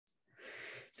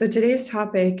So today's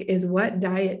topic is what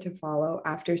diet to follow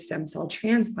after stem cell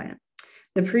transplant.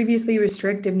 The previously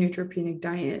restrictive neutropenic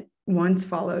diet, once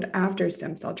followed after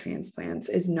stem cell transplants,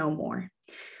 is no more.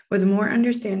 With more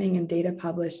understanding and data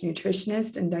published,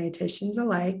 nutritionists and dietitians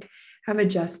alike have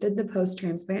adjusted the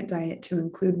post-transplant diet to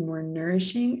include more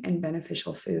nourishing and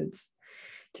beneficial foods.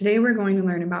 Today, we're going to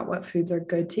learn about what foods are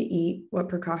good to eat, what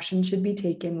precautions should be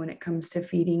taken when it comes to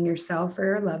feeding yourself or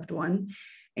your loved one,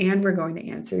 and we're going to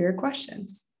answer your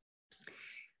questions.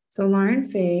 So Lauren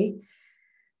Fay,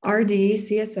 RD,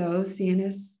 CSO,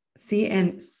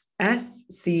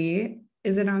 CNSC,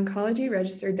 is an oncology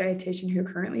registered dietitian who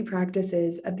currently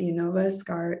practices at the Inova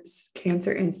Scars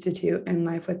Cancer Institute and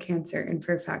Life with Cancer in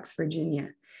Fairfax, Virginia.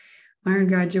 Lauren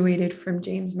graduated from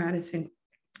James Madison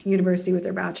University with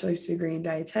her bachelor's degree in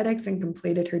dietetics and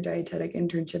completed her dietetic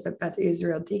internship at Beth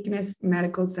Israel Deaconess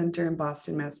Medical Center in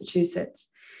Boston, Massachusetts.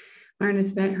 Lauren has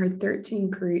spent her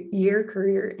 13-year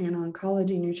career in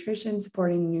oncology nutrition,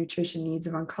 supporting the nutrition needs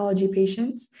of oncology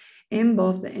patients in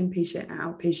both the inpatient and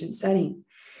outpatient setting.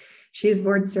 She is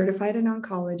board certified in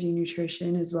oncology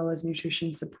nutrition as well as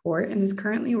nutrition support and is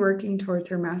currently working towards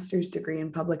her master's degree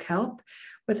in public health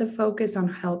with a focus on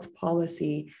health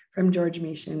policy from George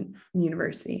Mason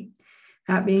University.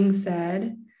 That being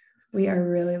said, we are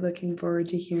really looking forward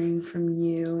to hearing from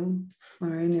you,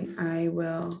 Lauren, and I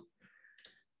will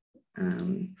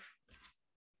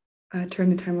turn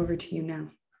the time over to you now.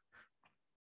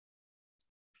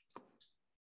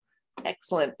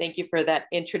 Excellent. Thank you for that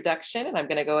introduction. And I'm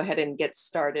going to go ahead and get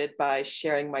started by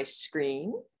sharing my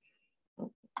screen.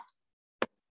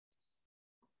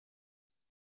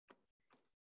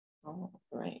 All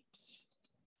right.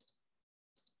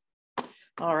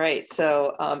 All right,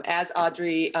 so as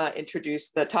Audrey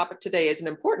introduced, the topic today is an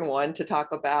important one to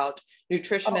talk about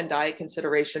nutrition and diet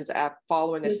considerations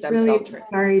following a stem cell transplant.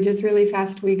 Sorry, just really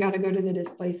fast. We got to go to the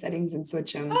display settings and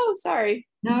switch them. Oh, sorry.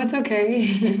 No, it's okay.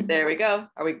 There we go.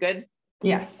 Are we good?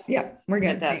 Yes. Yeah, we're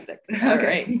good. Fantastic. Thanks. All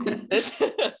okay. Right.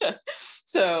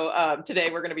 So today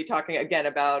we're going to be talking again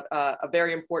about a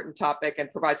very important topic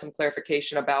and provide some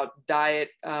clarification about diet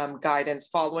guidance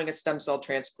following a stem cell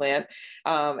transplant.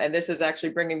 And this is actually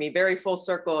bringing me very full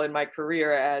circle in my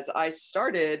career, as I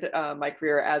started my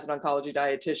career as an oncology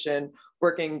dietitian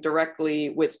working directly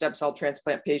with stem cell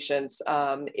transplant patients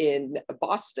in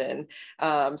Boston.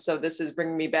 So this is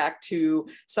bringing me back to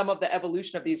some of the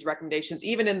evolution of these recommendations,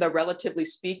 even in the relatively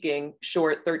speaking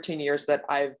short 13 years that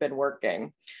I've been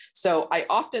working. So I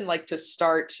often like to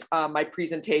start my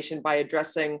presentation by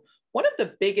addressing one of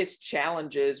the biggest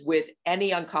challenges with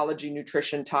any oncology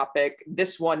nutrition topic,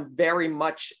 this one very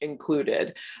much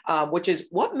included, which is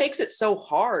what makes it so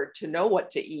hard to know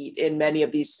what to eat in many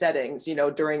of these settings, you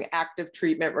know, during active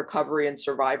treatment, recovery, and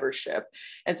survivorship.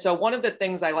 And so one of the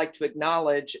things I like to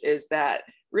acknowledge is that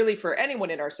really for anyone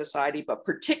in our society, but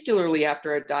particularly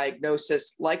after a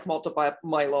diagnosis like multiple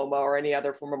myeloma or any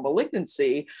other form of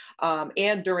malignancy,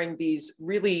 and during these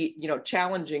really, you know,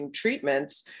 challenging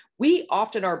treatments, we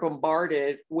often are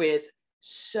bombarded with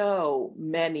so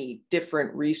many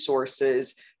different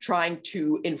resources trying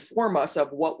to inform us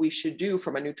of what we should do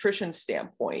from a nutrition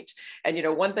standpoint. And, you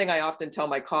know, one thing I often tell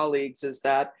my colleagues is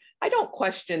that I don't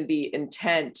question the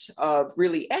intent of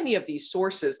really any of these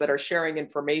sources that are sharing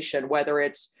information, whether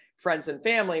it's friends and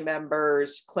family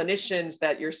members, clinicians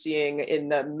that you're seeing in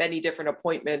the many different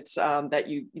appointments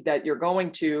that you're going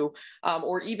to,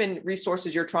 or even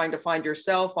resources you're trying to find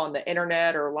yourself on the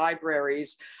internet or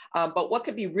libraries. But what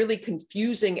could be really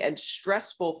confusing and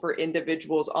stressful for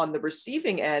individuals on the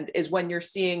receiving end is when you're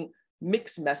seeing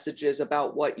mixed messages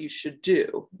about what you should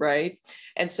do, right?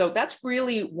 And so that's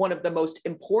really one of the most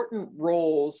important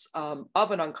roles of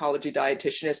an oncology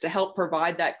dietitian, is to help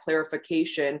provide that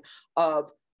clarification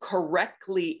of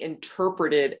correctly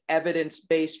interpreted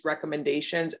evidence-based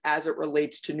recommendations as it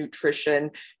relates to nutrition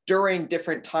during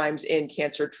different times in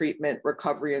cancer treatment,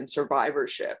 recovery, and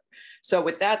survivorship. So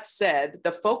with that said,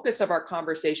 the focus of our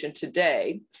conversation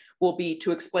today will be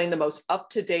to explain the most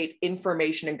up-to-date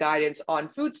information and guidance on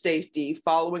food safety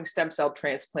following stem cell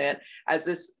transplant, as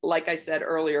this, like I said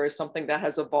earlier, is something that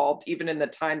has evolved even in the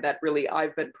time that really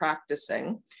I've been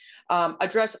practicing.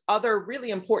 Address other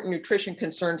really important nutrition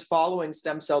concerns following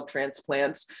stem cell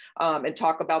transplants, and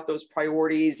talk about those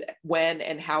priorities, when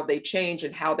and how they change,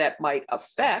 and how that might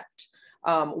affect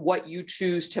what you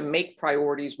choose to make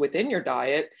priorities within your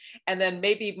diet. And then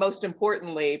maybe most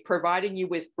importantly, providing you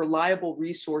with reliable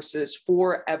resources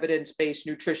for evidence-based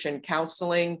nutrition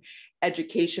counseling,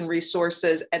 education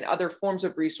resources, and other forms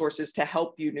of resources to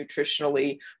help you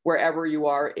nutritionally wherever you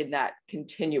are in that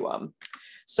continuum.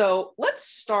 So let's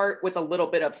start with a little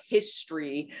bit of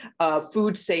history of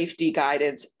food safety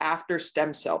guidance after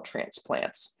stem cell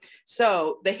transplants.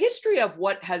 So the history of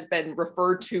what has been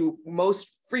referred to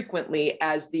most frequently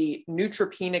as the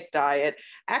neutropenic diet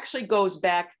actually goes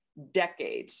back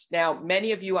decades. Now,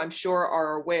 many of you, I'm sure,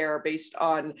 are aware based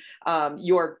on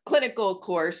your clinical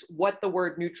course what the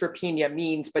word neutropenia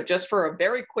means, but just for a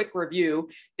very quick review,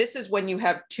 this is when you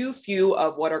have too few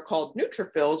of what are called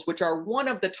neutrophils, which are one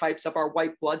of the types of our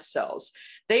white blood cells.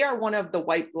 They are one of the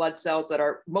white blood cells that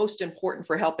are most important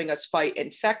for helping us fight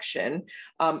infection,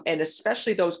 and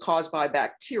especially those caused by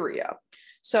bacteria.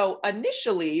 So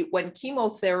initially, when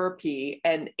chemotherapy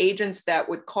and agents that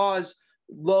would cause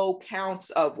low counts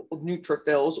of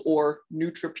neutrophils or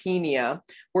neutropenia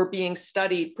were being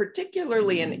studied,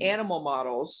 particularly in animal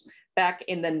models back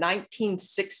in the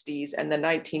 1960s and the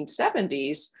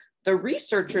 1970s, the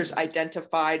researchers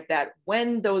identified that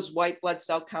when those white blood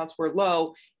cell counts were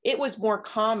low, it was more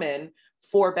common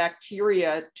for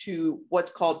bacteria to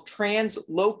what's called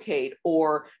translocate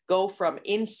or go from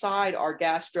inside our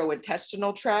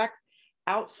gastrointestinal tract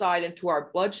outside into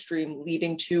our bloodstream,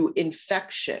 leading to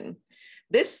infection.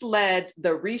 This led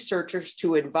the researchers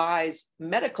to advise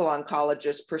medical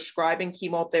oncologists prescribing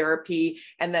chemotherapy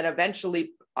and then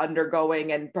eventually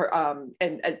undergoing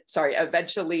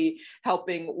eventually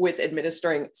helping with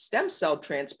administering stem cell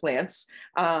transplants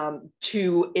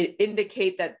to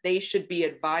indicate that they should be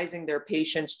advising their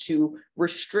patients to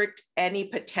restrict any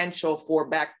potential for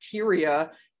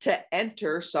bacteria to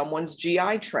enter someone's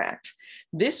GI tract.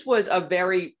 This was a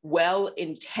very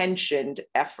well-intentioned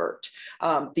effort.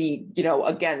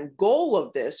 Again, goal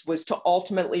of this was to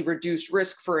ultimately reduce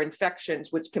risk for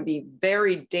infections, which can be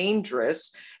very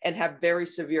dangerous and have very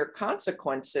severe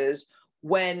consequences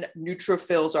when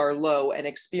neutrophils are low and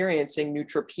experiencing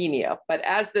neutropenia. But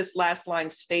as this last line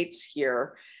states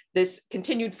here, this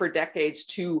continued for decades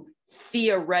to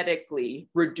theoretically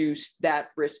reduce that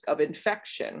risk of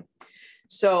infection.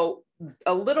 So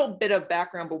a little bit of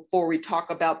background before we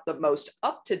talk about the most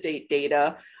up-to-date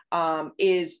data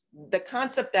is the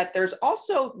concept that there's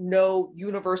also no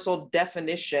universal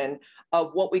definition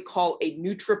of what we call a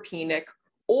neutropenic,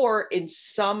 or in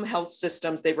some health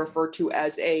systems, they refer to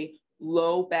as a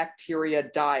low bacteria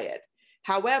diet.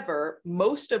 However,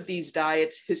 most of these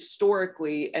diets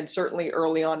historically, and certainly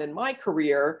early on in my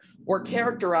career, were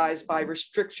characterized by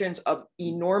restrictions of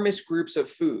enormous groups of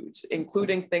foods,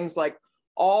 including things like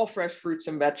all fresh fruits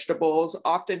and vegetables,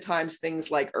 oftentimes things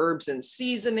like herbs and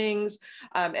seasonings,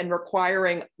 and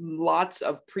requiring lots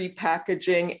of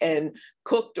pre-packaging and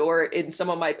cooked, or in some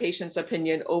of my patients'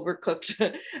 opinion,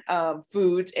 overcooked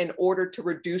foods in order to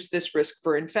reduce this risk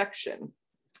for infection.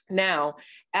 Now,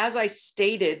 as I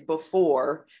stated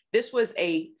before, this was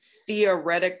a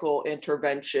theoretical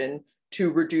intervention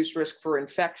to reduce risk for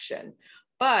infection.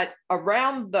 But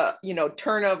around the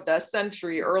turn of the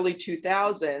century, early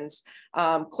 2000s,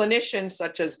 clinicians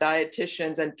such as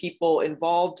dietitians and people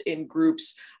involved in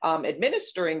groups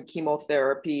administering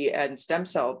chemotherapy and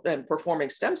performing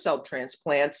stem cell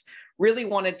transplants really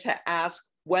wanted to ask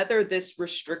whether this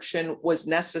restriction was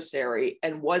necessary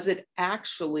and was it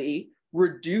actually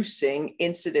reducing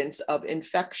incidence of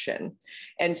infection.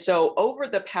 And so over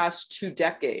the past 2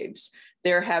 decades,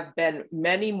 there have been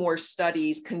many more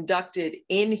studies conducted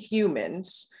in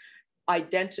humans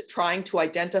trying to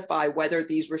identify whether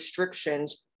these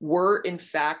restrictions were in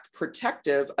fact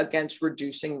protective against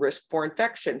reducing risk for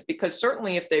infections. Because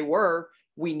certainly if they were,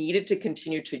 we needed to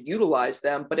continue to utilize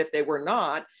them. But if they were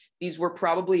not, these were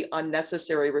probably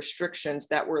unnecessary restrictions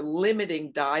that were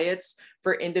limiting diets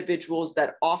for individuals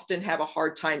that often have a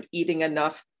hard time eating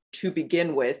enough to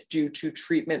begin with due to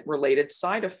treatment-related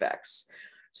side effects.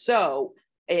 So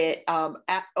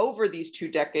over these 2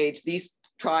 decades, these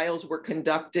trials were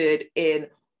conducted in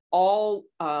all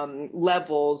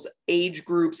levels, age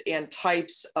groups, and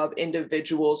types of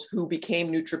individuals who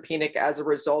became neutropenic as a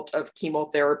result of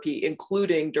chemotherapy,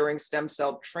 including during stem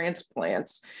cell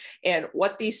transplants. And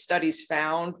what these studies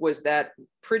found was that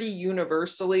pretty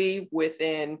universally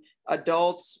within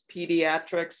adults,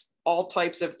 pediatrics, all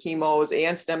types of chemos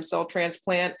and stem cell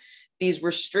transplant, these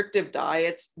restrictive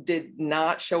diets did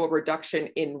not show a reduction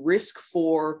in risk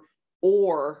for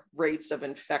or rates of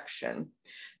infection.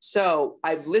 So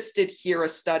I've listed here a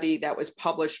study that was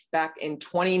published back in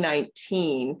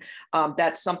 2019.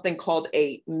 That's something called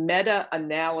a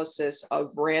meta-analysis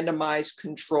of randomized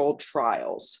controlled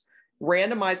trials.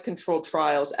 Randomized controlled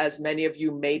trials, as many of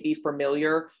you may be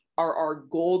familiar, are our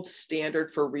gold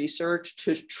standard for research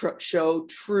to show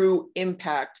true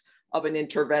impact of an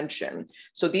intervention.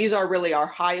 So these are really our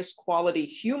highest quality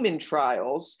human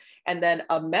trials. And then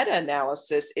a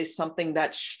meta-analysis is something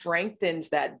that strengthens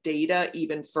that data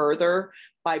even further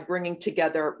by bringing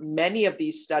together many of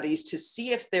these studies to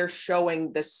see if they're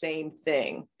showing the same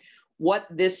thing. What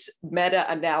this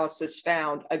meta-analysis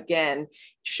found, again,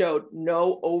 showed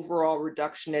no overall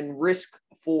reduction in risk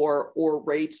for or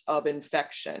rates of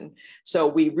infection. So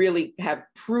we really have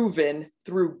proven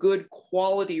through good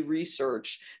quality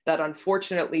research that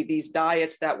unfortunately these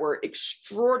diets that were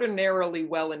extraordinarily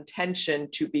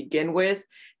well-intentioned to begin with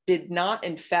did not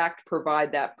in fact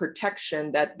provide that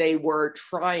protection that they were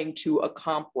trying to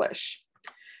accomplish.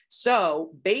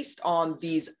 So based on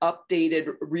these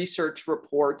updated research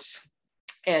reports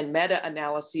and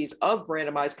meta-analyses of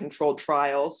randomized controlled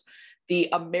trials, the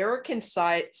American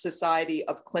Society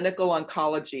of Clinical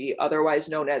Oncology, otherwise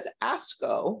known as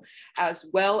ASCO, as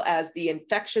well as the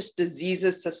Infectious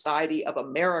Diseases Society of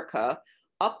America,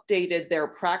 updated their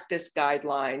practice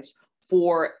guidelines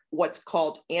for what's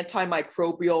called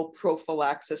antimicrobial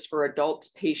prophylaxis for adult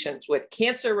patients with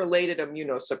cancer-related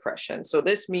immunosuppression. So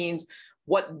this means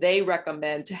what they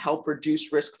recommend to help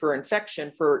reduce risk for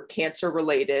infection for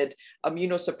cancer-related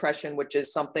immunosuppression, which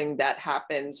is something that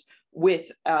happens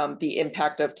with the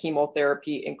impact of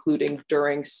chemotherapy, including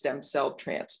during stem cell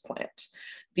transplant.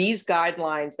 These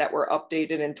guidelines that were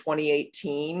updated in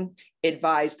 2018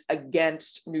 advised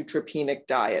against neutropenic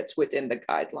diets within the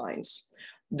guidelines.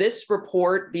 This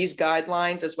report, these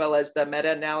guidelines, as well as the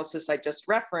meta-analysis I just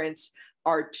referenced,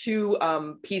 are two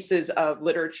pieces of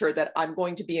literature that I'm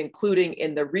going to be including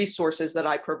in the resources that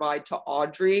I provide to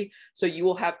Audrey. So you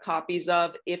will have copies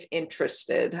of if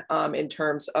interested in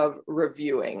terms of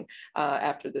reviewing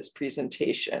after this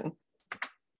presentation.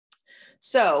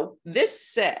 So this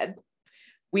said,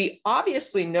 we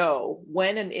obviously know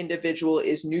when an individual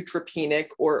is neutropenic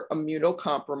or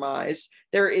immunocompromised,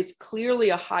 there is clearly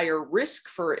a higher risk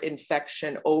for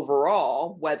infection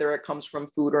overall, whether it comes from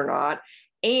food or not.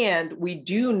 And we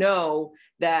do know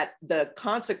that the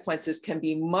consequences can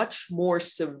be much more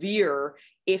severe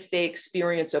if they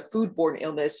experience a foodborne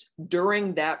illness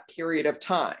during that period of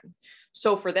time.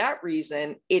 So for that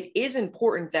reason, it is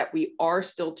important that we are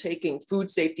still taking food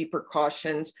safety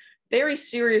precautions very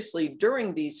seriously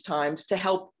during these times to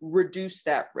help reduce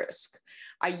that risk.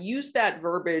 I use that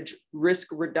verbiage, risk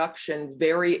reduction,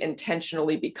 very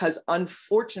intentionally because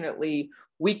unfortunately,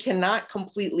 we cannot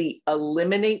completely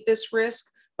eliminate this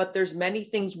risk, but there's many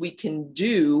things we can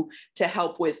do to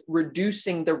help with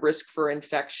reducing the risk for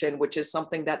infection, which is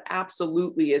something that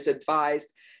absolutely is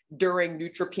advised during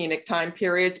neutropenic time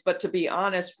periods, but to be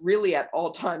honest, really at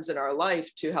all times in our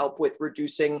life to help with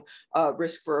reducing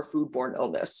risk for a foodborne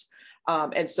illness.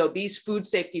 And so these food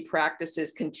safety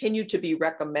practices continue to be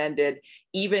recommended,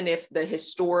 even if the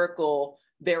historical,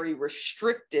 very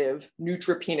restrictive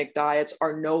neutropenic diets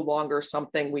are no longer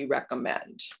something we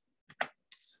recommend.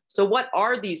 So what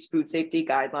are these food safety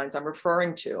guidelines I'm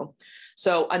referring to?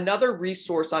 So another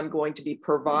resource I'm going to be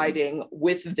providing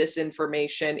with this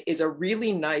information is a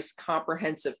really nice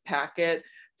comprehensive packet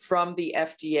from the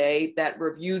FDA that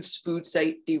reviews food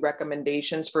safety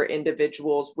recommendations for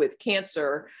individuals with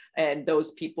cancer and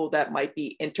those people that might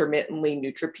be intermittently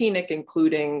neutropenic,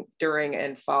 including during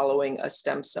and following a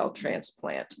stem cell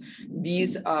transplant.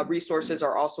 These resources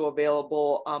are also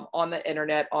available on the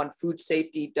internet on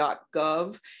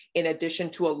foodsafety.gov, in addition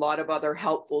to a lot of other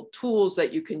helpful tools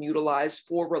that you can utilize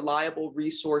for reliable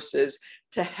resources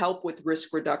to help with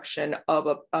risk reduction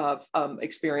of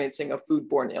experiencing a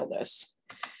foodborne illness.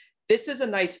 This is a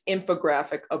nice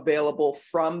infographic available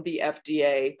from the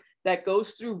FDA that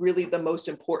goes through really the most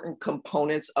important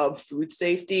components of food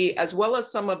safety, as well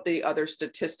as some of the other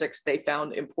statistics they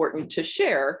found important to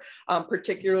share,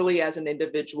 particularly as an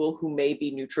individual who may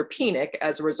be neutropenic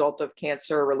as a result of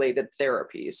cancer-related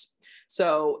therapies.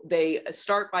 So they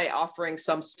start by offering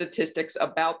some statistics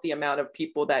about the amount of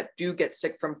people that do get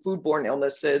sick from foodborne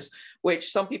illnesses,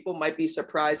 which some people might be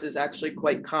surprised is actually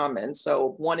quite common.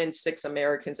 So 1 in 6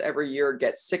 Americans every year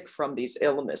get sick from these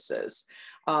illnesses.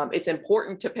 It's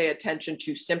important to pay attention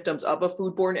to symptoms of a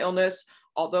foodborne illness,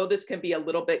 although this can be a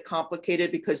little bit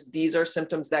complicated because these are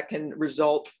symptoms that can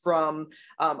result from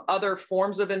other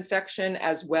forms of infection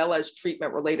as well as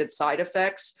treatment-related side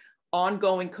effects.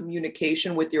 Ongoing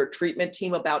communication with your treatment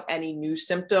team about any new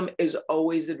symptom is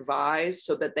always advised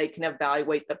so that they can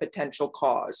evaluate the potential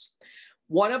cause.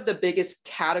 One of the biggest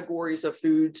categories of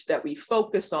foods that we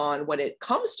focus on when it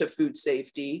comes to food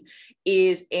safety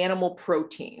is animal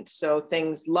proteins. So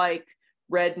things like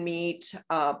red meat,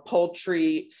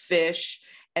 poultry, fish,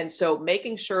 And so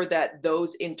making sure that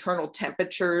those internal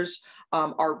temperatures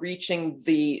are reaching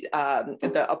the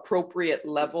appropriate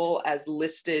level as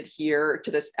listed here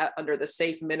to this under the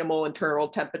safe minimal internal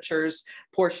temperatures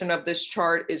portion of this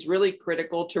chart is really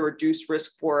critical to reduce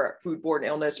risk for foodborne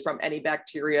illness from any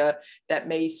bacteria that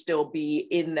may still be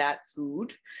in that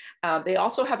food. They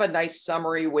also have a nice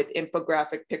summary with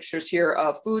infographic pictures here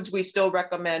of foods we still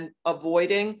recommend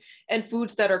avoiding and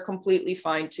foods that are completely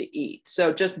fine to eat.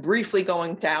 So just briefly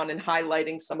going down and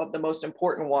highlighting some of the most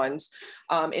important ones.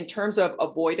 In terms of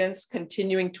avoidance,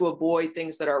 continuing to avoid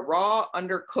things that are raw,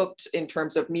 undercooked in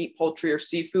terms of meat, poultry, or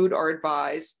seafood are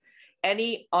advised.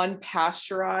 Any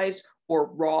unpasteurized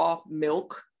or raw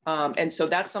milk. And so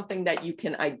that's something that you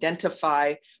can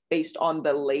identify based on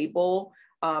the label.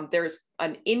 There's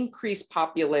an increased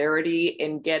popularity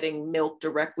in getting milk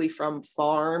directly from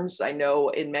farms. I know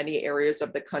in many areas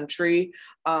of the country,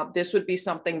 this would be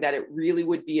something that it really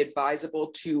would be advisable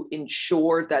to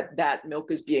ensure that that milk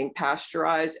is being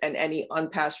pasteurized and any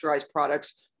unpasteurized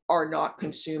products are not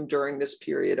consumed during this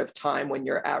period of time when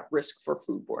you're at risk for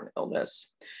foodborne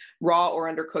illness. Raw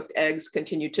or undercooked eggs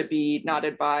continue to be not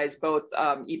advised, both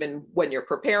even when you're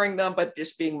preparing them, but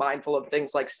just being mindful of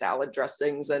things like salad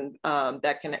dressings and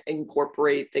that can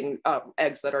incorporate things,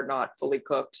 eggs that are not fully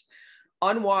cooked.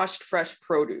 Unwashed fresh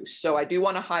produce. So I do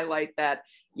want to highlight that,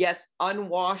 yes,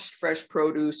 unwashed fresh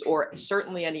produce, or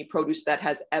certainly any produce that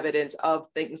has evidence of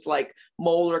things like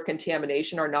mold or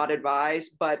contamination, are not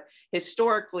advised. But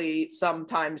historically,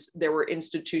 sometimes there were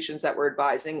institutions that were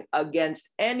advising against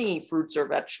any fruits or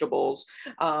vegetables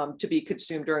to be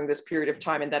consumed during this period of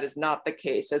time. And that is not the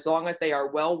case. As long as they are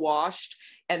well washed,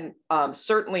 and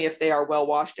certainly if they are well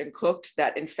washed and cooked,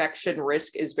 that infection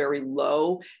risk is very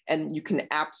low and you can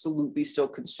absolutely still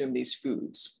consume these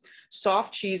foods.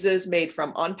 Soft cheeses made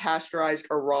from unpasteurized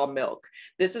or raw milk.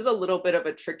 This is a little bit of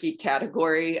a tricky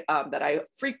category that I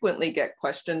frequently get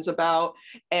questions about.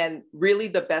 And really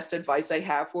the best advice I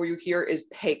have for you here is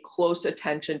pay close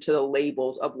attention to the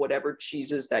labels of whatever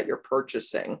cheeses that you're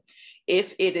purchasing.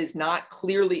 If it is not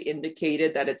clearly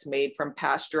indicated that it's made from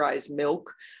pasteurized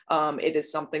milk, it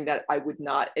is something that I would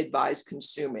not advise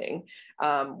consuming.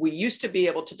 We used to be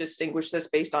able to distinguish this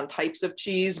based on types of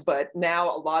cheese, but now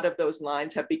a lot of those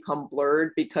lines have become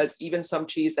blurred because even some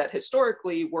cheese that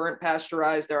historically weren't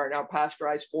pasteurized, there are now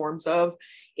pasteurized forms of.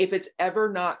 If it's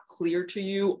ever not clear to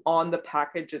you on the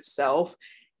package itself,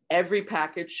 every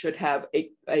package should have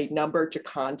a number to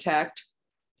contact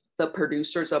the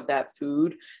producers of that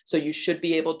food. So you should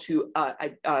be able to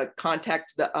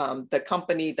contact the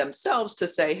company themselves to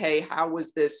say, hey, how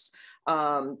was this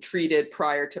treated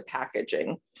prior to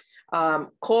packaging?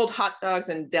 Cold hot dogs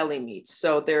and deli meats.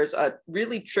 So there's a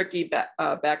really tricky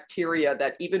bacteria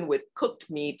that even with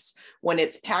cooked meats, when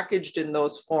it's packaged in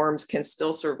those forms, can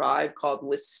still survive, called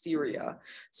Listeria.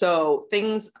 So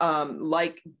things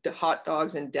like hot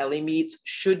dogs and deli meats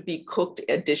should be cooked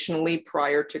additionally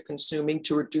prior to consuming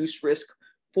to reduce risk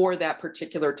for that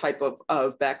particular type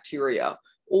of bacteria.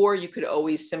 Or you could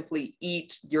always simply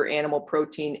eat your animal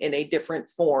protein in a different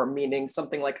form, meaning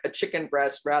something like a chicken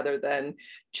breast rather than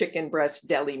chicken breast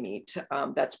deli meat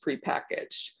that's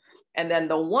prepackaged. And then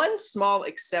the one small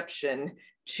exception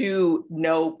to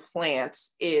no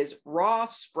plants is raw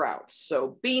sprouts.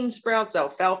 So bean sprouts,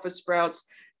 alfalfa sprouts,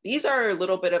 these are a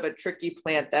little bit of a tricky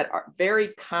plant that are very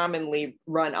commonly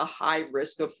run a high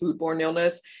risk of foodborne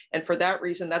illness. And for that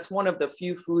reason, that's one of the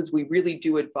few foods we really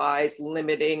do advise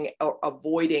limiting or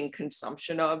avoiding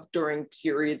consumption of during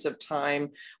periods of time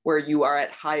where you are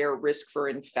at higher risk for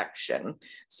infection.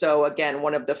 So again,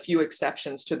 one of the few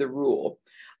exceptions to the rule.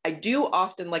 I do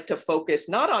often like to focus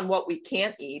not on what we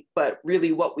can't eat, but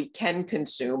really what we can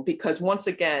consume, because once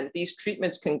again, these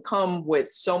treatments can come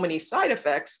with so many side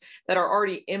effects that are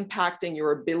already impacting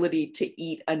your ability to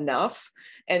eat enough.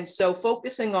 And so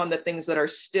focusing on the things that are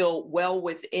still well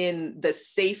within the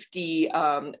safety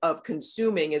of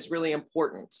consuming is really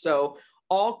important. So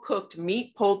all cooked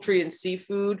meat, poultry, and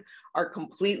seafood are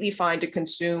completely fine to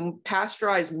consume.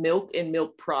 Pasteurized milk and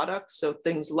milk products, so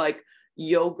things like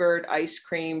yogurt, ice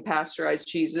cream, pasteurized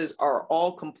cheeses are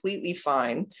all completely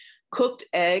fine. Cooked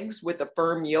eggs with a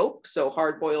firm yolk, so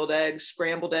hard-boiled eggs,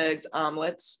 scrambled eggs,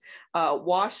 omelets,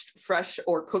 washed, fresh,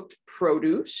 or cooked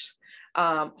produce,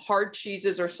 hard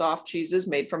cheeses or soft cheeses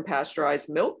made from pasteurized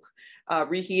milk,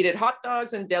 reheated hot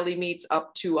dogs and deli meats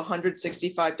up to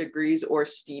 165 degrees or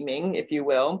steaming, if you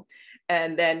will.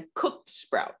 and then cooked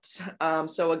sprouts.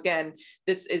 So again,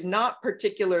 this is not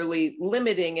particularly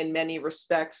limiting in many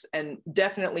respects, and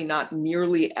definitely not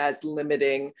nearly as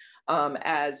limiting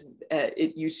as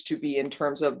it used to be in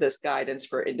terms of this guidance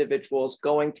for individuals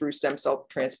going through stem cell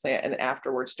transplant and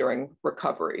afterwards during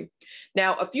recovery.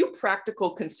 Now, a few practical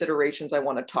considerations I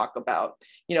want to talk about.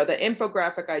 You know, the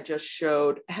infographic I just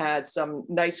showed had some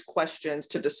nice questions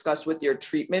to discuss with your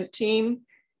treatment team.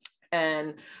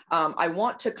 And I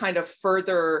want to kind of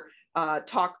further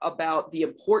talk about the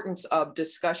importance of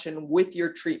discussion with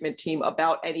your treatment team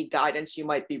about any guidance you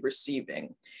might be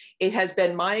receiving. It has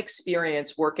been my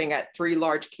experience working at 3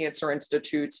 large cancer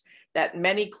institutes that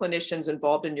many clinicians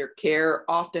involved in your care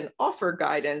often offer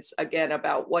guidance, again,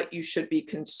 about what you should be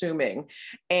consuming.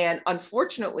 And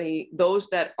unfortunately, those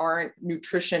that aren't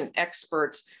nutrition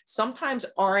experts sometimes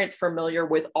aren't familiar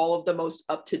with all of the most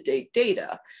up-to-date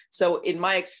data. So in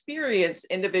my experience,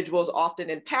 individuals often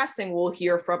in passing will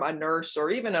hear from a nurse or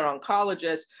even an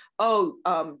oncologist,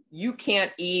 oh, you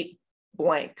can't eat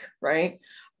blank, right?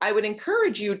 I would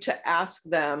encourage you to ask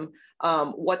them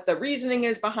what the reasoning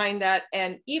is behind that,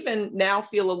 and even now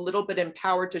feel a little bit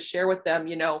empowered to share with them,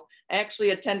 you know, I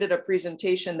actually attended a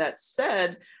presentation that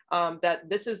said that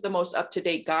this is the most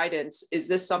up-to-date guidance. Is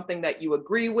this something that you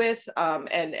agree with?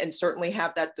 And certainly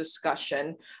have that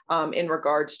discussion in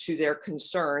regards to their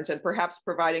concerns, and perhaps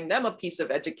providing them a piece of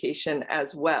education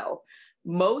as well.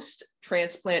 Most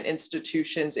transplant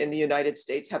institutions in the United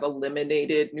States have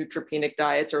eliminated neutropenic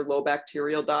diets or low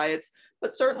bacterial diets,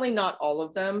 but certainly not all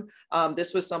of them.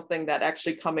 This was something that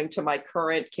actually, coming to my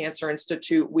current cancer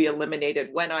institute, we eliminated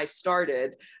when I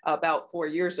started about 4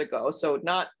 years ago. So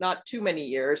not too many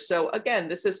years. So again,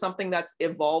 this is something that's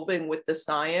evolving with the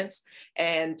science,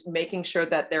 and making sure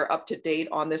that they're up to date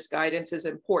on this guidance is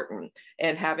important,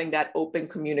 and having that open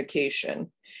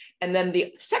communication. And then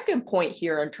the second point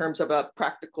here in terms of a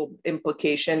practical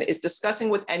implication is discussing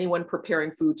with anyone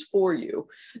preparing foods for you.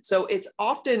 So it's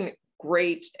often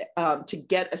great to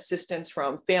get assistance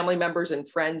from family members and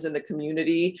friends in the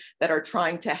community that are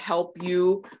trying to help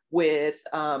you with,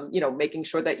 making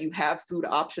sure that you have food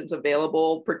options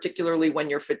available, particularly when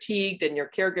you're fatigued and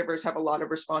your caregivers have a lot of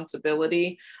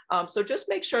responsibility. So just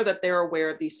make sure that they're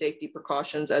aware of these safety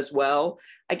precautions as well.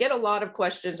 I get a lot of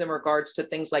questions in regards to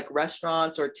things like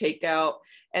restaurants or takeout,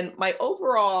 and my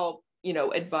overall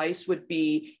advice would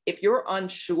be, if you're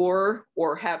unsure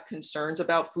or have concerns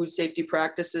about food safety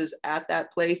practices at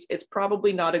that place, it's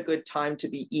probably not a good time to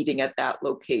be eating at that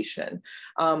location.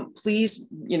 Please,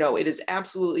 it is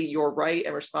absolutely your right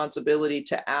and responsibility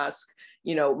to ask,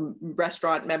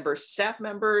 restaurant members, staff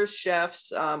members,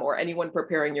 chefs, or anyone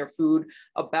preparing your food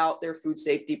about their food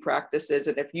safety practices.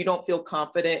 And if you don't feel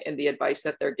confident in the advice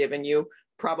that they're giving you,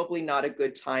 probably not a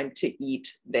good time to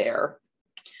eat there.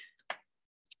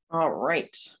 All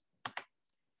right.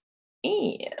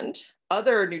 And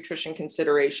other nutrition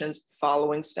considerations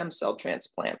following stem cell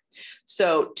transplant.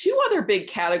 So 2 other big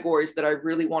categories that I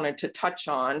really wanted to touch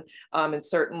on and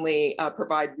certainly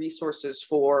provide resources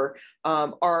for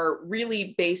are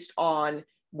really based on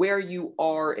where you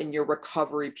are in your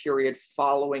recovery period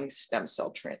following stem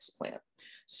cell transplant.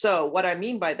 So what I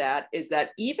mean by that is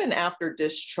that even after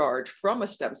discharge from a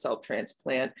stem cell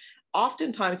transplant,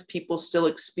 oftentimes people still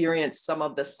experience some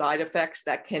of the side effects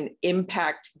that can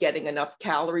impact getting enough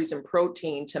calories and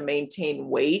protein to maintain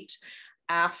weight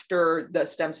after the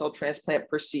stem cell transplant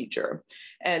procedure.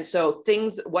 And so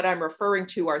what I'm referring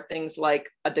to are things like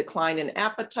a decline in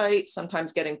appetite,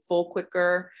 sometimes getting full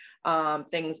quicker,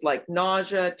 things like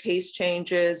nausea, taste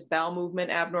changes, bowel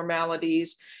movement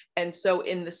abnormalities. And so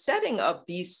in the setting of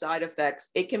these side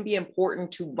effects, it can be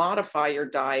important to modify your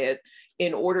diet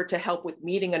in order to help with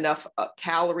meeting enough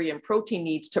calorie and protein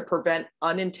needs to prevent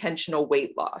unintentional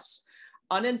weight loss.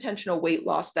 Unintentional weight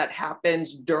loss that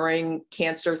happens during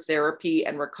cancer therapy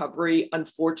and recovery,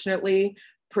 unfortunately,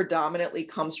 predominantly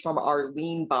comes from our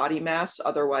lean body mass,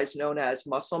 otherwise known as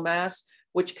muscle mass,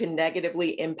 which can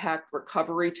negatively impact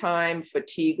recovery time,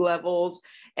 fatigue levels,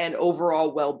 and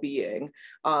overall well-being.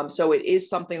 So it is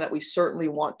something that we certainly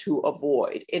want to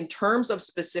avoid. In terms of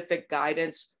specific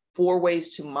guidance for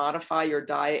ways to modify your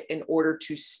diet in order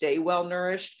to stay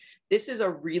well-nourished, this is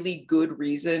a really good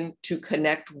reason to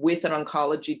connect with an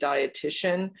oncology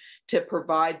dietitian to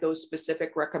provide those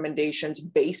specific recommendations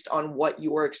based on what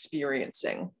you are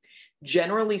experiencing.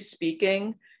 Generally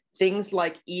speaking, things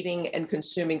like eating and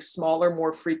consuming smaller,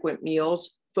 more frequent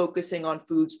meals, focusing on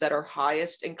foods that are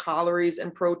highest in calories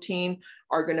and protein,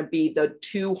 are going to be the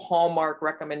 2 hallmark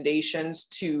recommendations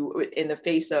in the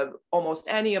face of almost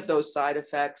any of those side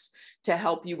effects, to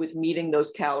help you with meeting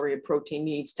those calorie and protein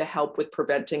needs to help with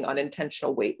preventing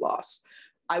unintentional weight loss.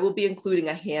 I will be including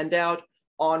a handout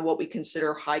on what we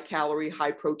consider high calorie,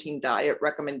 high protein diet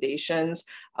recommendations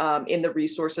in the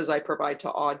resources I provide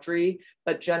to Audrey.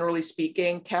 But generally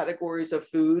speaking, categories of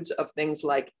foods of things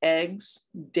like eggs,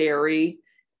 dairy,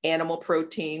 animal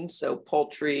proteins, so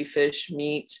poultry, fish,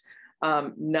 meat,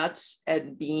 nuts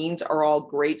and beans are all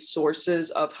great sources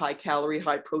of high calorie,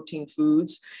 high protein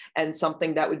foods, and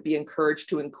something that would be encouraged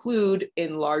to include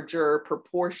in larger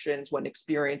proportions when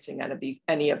experiencing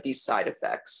any of these side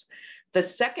effects. The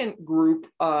second group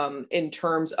in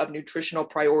terms of nutritional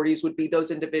priorities would be those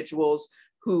individuals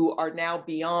who are now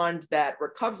beyond that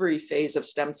recovery phase of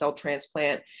stem cell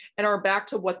transplant and are back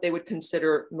to what they would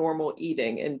consider normal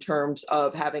eating in terms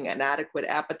of having an adequate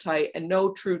appetite and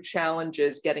no true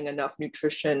challenges getting enough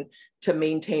nutrition to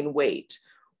maintain weight.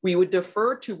 We would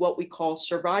defer to what we call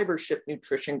survivorship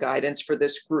nutrition guidance for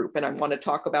this group, and I want to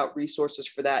talk about resources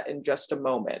for that in just a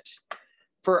moment.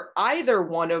 For either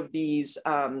one of these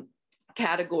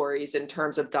categories in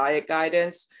terms of diet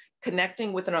guidance,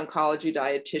 connecting with an oncology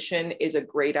dietitian is a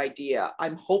great idea.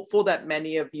 I'm hopeful that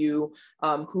many of you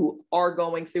who are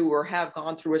going through or have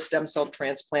gone through a stem cell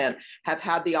transplant have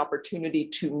had the opportunity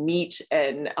to meet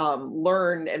and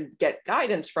learn and get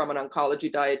guidance from an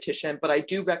oncology dietitian, but I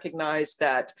do recognize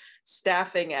that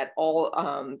staffing at all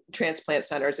transplant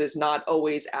centers is not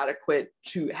always adequate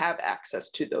to have access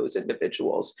to those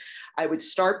individuals. I would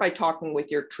start by talking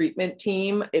with your treatment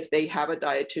team. If they have a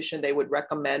dietitian they would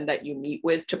recommend that you meet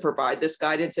with to provide this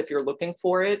guidance if you're looking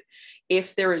for it.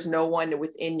 If there is no one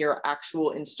within your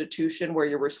actual institution where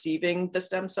you're receiving the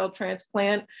stem cell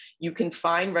transplant, you can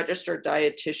find registered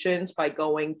dietitians by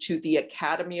going to the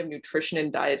Academy of Nutrition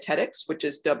and Dietetics, which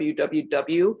is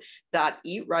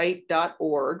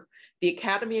www.eatright.org. The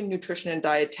Academy of Nutrition and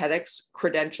Dietetics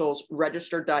credentials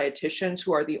registered dietitians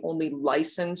who are the only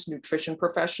licensed nutrition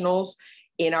professionals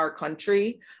in our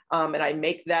country. And I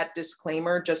make that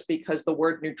disclaimer just because the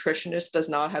word nutritionist does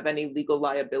not have any legal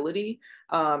liability,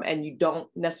 and you don't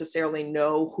necessarily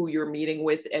know who you're meeting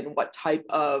with and what type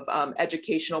of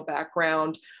educational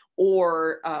background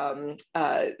or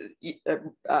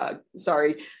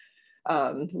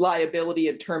liability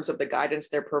in terms of the guidance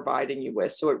they're providing you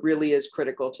with. So it really is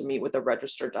critical to meet with a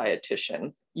registered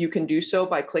dietitian. You can do so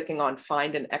by clicking on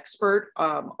Find an Expert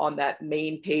on that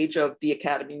main page of the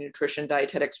Academy of Nutrition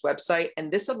Dietetics website.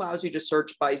 And this allows you to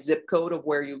search by zip code of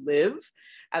where you live,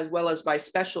 as well as by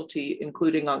specialty,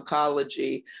 including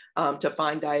oncology, to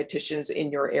find dietitians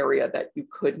in your area that you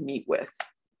could meet with.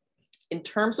 In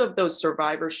terms of those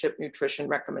survivorship nutrition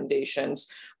recommendations,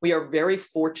 we are very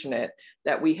fortunate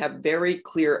that we have very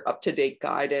clear, up-to-date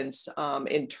guidance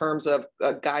in terms of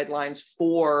guidelines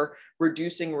for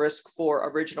reducing risk for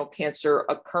original cancer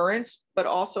occurrence, but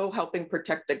also helping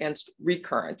protect against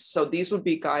recurrence. So these would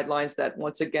be guidelines that,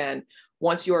 once again,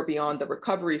 once you are beyond the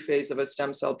recovery phase of a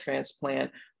stem cell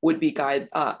transplant, would be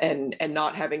and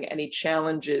not having any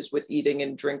challenges with eating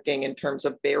and drinking in terms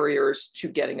of barriers to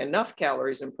getting enough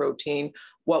calories and protein,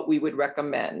 what we would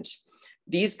recommend.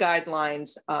 These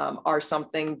guidelines are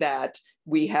something that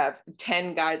we have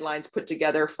 10 guidelines put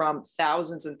together from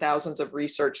thousands and thousands of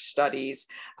research studies.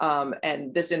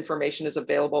 And this information is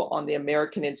available on the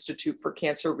American Institute for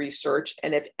Cancer Research.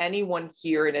 And if anyone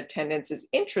here in attendance is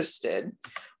interested,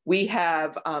 we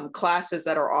have classes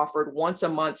that are offered once a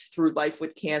month through Life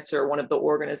with Cancer, one of the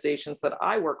organizations that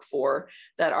I work for,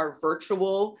 that are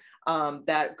virtual,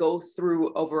 that go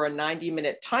through over a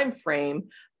 90-minute time frame,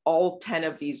 all 10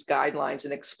 of these guidelines,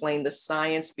 and explain the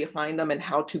science behind them and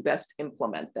how to best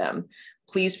implement them.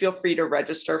 Please feel free to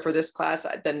register for this class.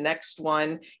 The next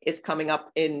one is coming up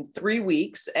in 3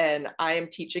 weeks and I am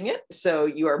teaching it. So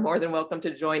you are more than welcome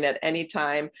to join at any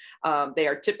time. They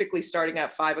are typically starting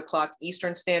at 5 o'clock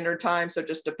Eastern Standard Time. So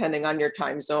just depending on your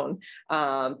time zone.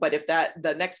 But if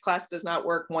the next class does not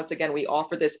work, once again, we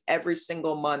offer this every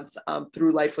single month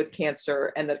through Life with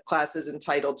Cancer, and the class is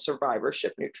entitled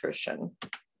Survivorship Nutrition.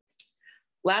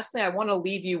 Lastly, I want to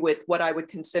leave you with what I would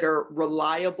consider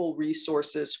reliable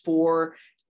resources for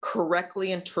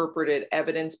correctly interpreted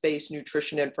evidence-based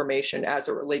nutrition information as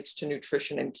it relates to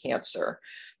nutrition and cancer.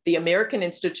 The American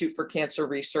Institute for Cancer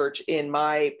Research, in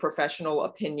my professional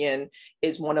opinion,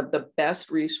 is one of the best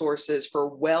resources for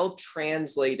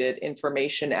well-translated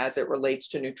information as it relates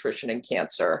to nutrition and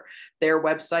cancer. Their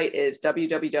website is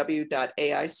www.aicr.org,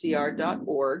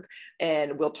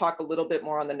 and we'll talk a little bit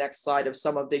more on the next slide of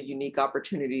some of the unique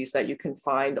opportunities that you can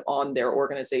find on their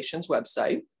organization's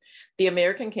website. The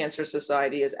American Cancer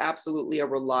Society is absolutely a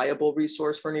reliable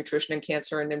resource for nutrition and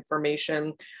cancer and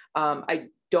information. I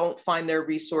don't find their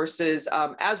resources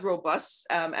as robust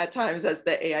at times as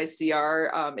the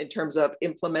AICR in terms of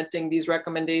implementing these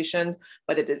recommendations,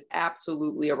 but it is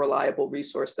absolutely a reliable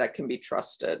resource that can be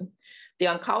trusted. The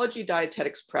Oncology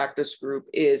Dietetics Practice Group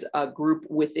is a group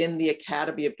within the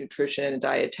Academy of Nutrition and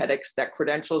Dietetics that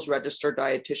credentials registered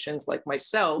dietitians like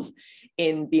myself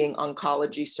in being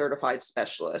oncology certified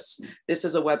specialists. This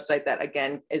is a website that,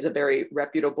 again, is a very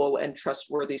reputable and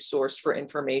trustworthy source for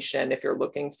information if you're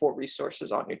looking for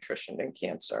resources on nutrition and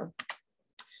cancer.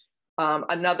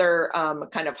 Another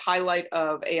kind of highlight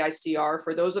of AICR,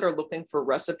 for those that are looking for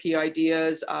recipe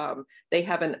ideas, they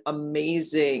have an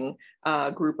amazing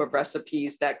group of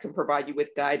recipes that can provide you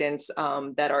with guidance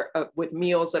that are with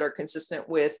meals that are consistent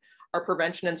with our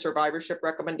prevention and survivorship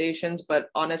recommendations, but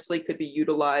honestly could be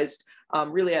utilized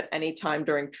really at any time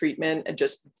during treatment, and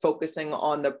just focusing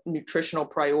on the nutritional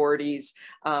priorities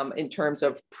in terms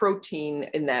of protein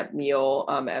in that meal,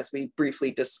 as we briefly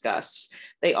discussed.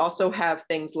 They also have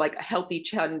things like a Healthy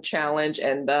Challenge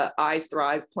and the I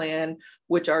Thrive plan,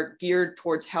 which are geared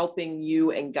towards helping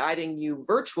you and guiding you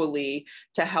virtually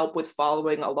to help with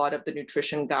following a lot of the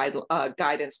nutrition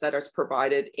guidance that is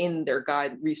provided in their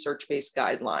research-based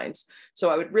guidelines. So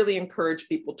I would really encourage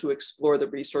people to explore the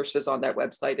resources on that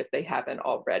website if they haven't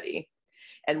already.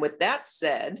 And with that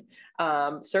said,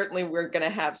 certainly we're going to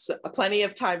have plenty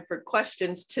of time for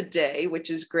questions today,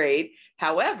 which is great.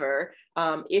 However,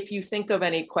 if you think of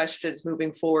any questions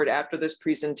moving forward after this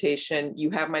presentation,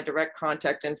 you have my direct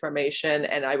contact information,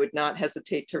 and I would not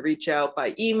hesitate to reach out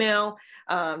by email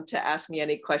to ask me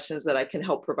any questions that I can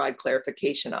help provide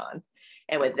clarification on.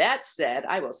 And with that said,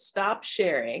 I will stop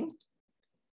sharing.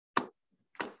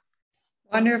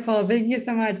 Wonderful. Thank you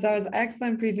so much. That was an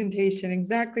excellent presentation.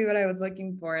 Exactly what I was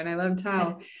looking for. And I loved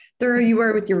how thorough you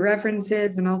were with your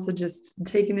references and also just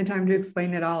taking the time to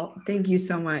explain it all. Thank you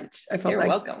so much. I felt You're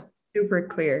welcome. Super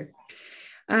clear.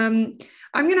 I'm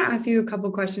going to ask you a couple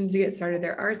questions to get started.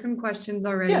 There are some questions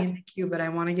already in the queue, but I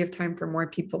want to give time for more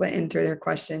people to enter their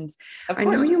questions. I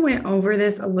know you went over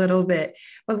this a little bit,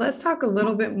 but let's talk a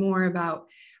little bit more about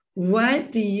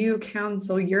what do you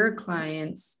counsel your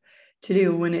clients to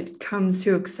do when it comes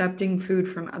to accepting food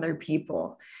from other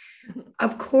people.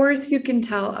 Of course, you can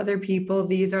tell other people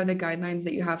these are the guidelines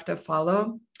that you have to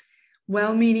follow.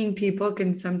 Well-meaning people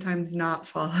can sometimes not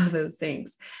follow those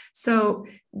things. So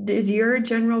is your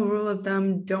general rule of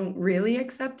thumb don't really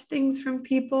accept things from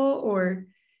people? Or,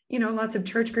 you know, lots of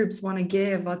church groups want to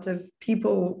give, lots of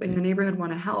people in the neighborhood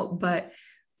want to help, but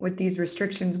with these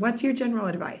restrictions, what's your general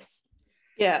advice?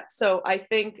 Yeah, so I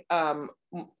think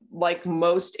like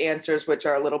most answers, which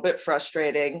are a little bit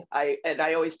frustrating, I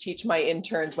always teach my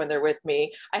interns when they're with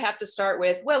me, I have to start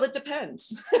with, well, it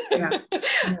depends. Yeah.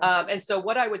 And so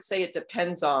what I would say it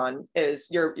depends on is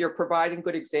you're providing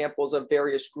good examples of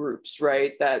various groups,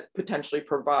 right, that potentially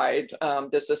provide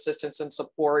this assistance and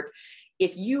support.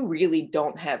 If you really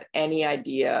don't have any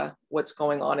idea what's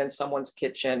going on in someone's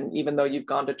kitchen, even though you've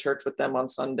gone to church with them on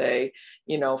Sunday,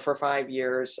 you know, for 5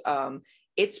 years,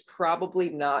 it's probably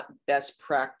not best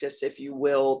practice, if you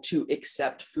will, to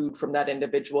accept food from that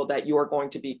individual that you're going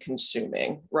to be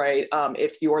consuming, right?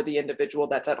 If you're the individual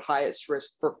that's at highest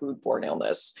risk for foodborne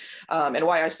illness. And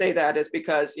why I say that is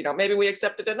because, you know, maybe we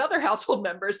accepted another household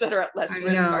members that are at less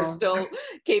risk are still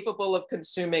capable of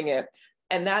consuming it.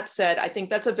 And that said, I think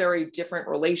that's a very different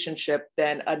relationship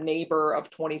than a neighbor of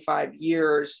 25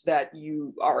 years that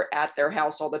you are at their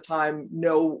house all the time,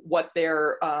 know what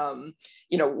their,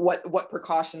 you know, what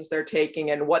precautions they're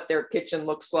taking and what their kitchen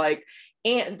looks like,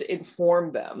 and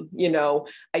inform them. You know,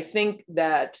 I think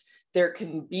that there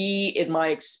can be, in my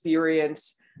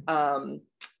experience,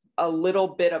 a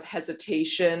little bit of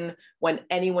hesitation when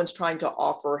anyone's trying to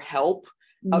offer help,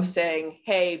 of saying,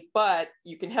 hey, but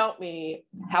you can help me.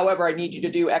 However, I need you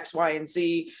to do X, Y, and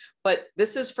Z. But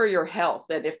this is for your health.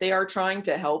 And if they are trying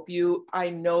to help you, I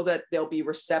know that they'll be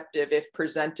receptive if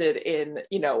presented in,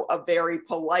 you know, a very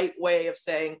polite way of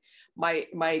saying,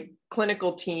 my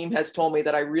clinical team has told me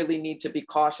that I really need to be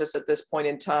cautious at this point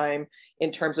in time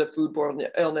in terms of foodborne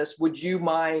illness. Would you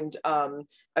mind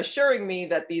assuring me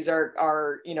that these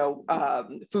are you know,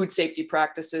 food safety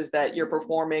practices that you're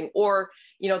performing? Or,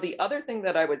 you know, the other thing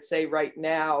that I would say right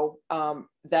now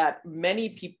that many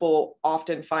people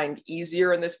often find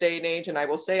easier in this day and age, and I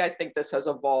will say I think this has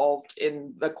evolved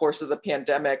in the course of the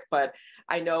pandemic, but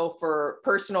I know for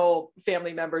personal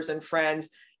family members and friends,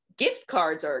 gift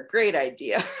cards are a great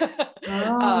idea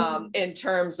in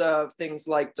terms of things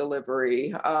like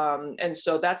delivery. And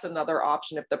so that's another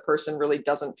option if the person really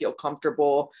doesn't feel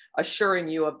comfortable assuring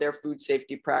you of their food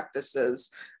safety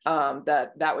practices.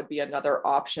 that would be another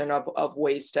option of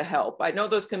ways to help. I know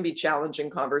those can be challenging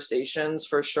conversations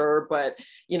for sure, but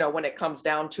when it comes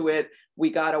down to it, we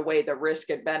got to weigh the risk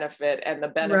and benefit, and the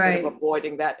benefit of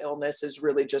avoiding that illness is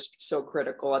really just so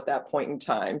critical at that point in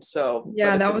time. So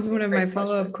yeah, that was one of my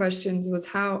follow-up questions, was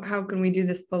how can we do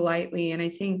this politely? And I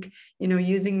think,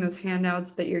 using those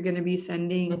handouts that you're going to be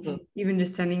sending, even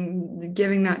just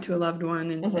giving that to a loved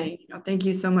one and saying, thank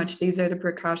you so much. These are the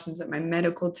precautions that my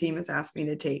medical team has asked me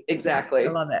to take. Exactly.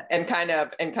 I love it. And kind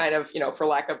of, for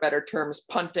lack of better terms,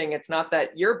 punting. It's not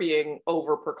that you're being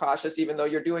over precautious, even though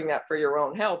you're doing that for your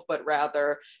own health, but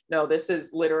rather, no, this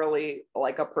is literally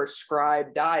like a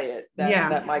prescribed diet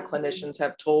that my clinicians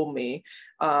have told me,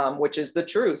 which is the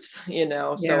truth,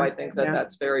 So I think that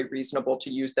that's very reasonable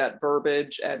to use that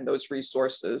verbiage and those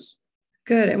resources.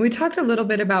 Good. And we talked a little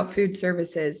bit about food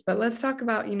services, but let's talk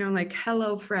about, like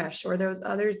HelloFresh or those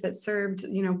others that served,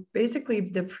 basically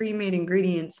the pre-made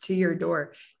ingredients to your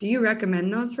door. Do you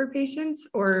recommend those for patients,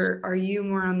 or are you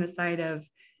more on the side of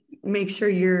make sure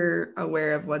you're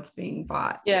aware of what's being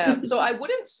bought? Yeah. So I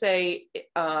wouldn't say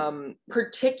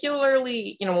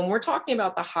particularly, when we're talking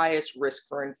about the highest risk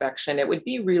for infection, it would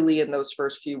be really in those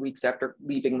first few weeks after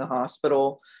leaving the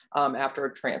hospital, after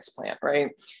a transplant, right?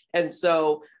 And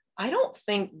so I don't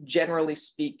think, generally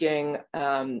speaking,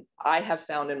 I have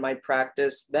found in my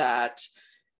practice that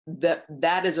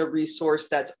is a resource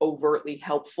that's overtly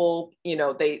helpful.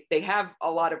 They have a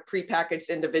lot of prepackaged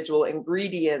individual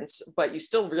ingredients, but you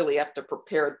still really have to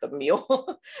prepare the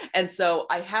meal. And so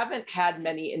I haven't had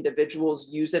many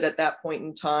individuals use it at that point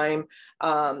in time.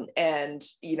 And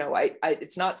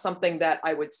it's not something that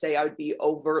I would say I would be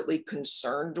overtly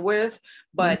concerned with,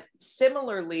 but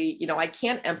similarly, I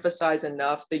can't emphasize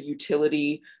enough the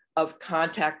utility of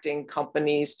contacting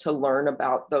companies to learn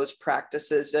about those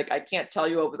practices. Like, I can't tell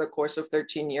you over the course of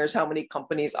 13 years how many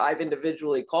companies I've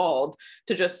individually called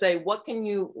to just say, what can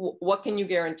you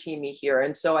guarantee me here?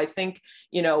 And so I think,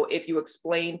 if you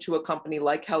explain to a company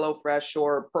like HelloFresh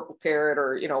or Purple Carrot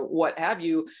or, what have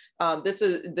you, this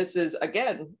is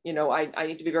again, I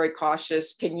need to be very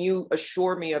cautious. Can you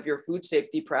assure me of your food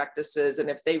safety practices? And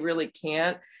if they really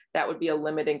can't, that would be a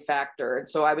limiting factor. And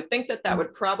so I would think that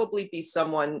would probably be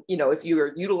someone, if you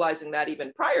are utilizing that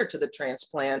even prior to the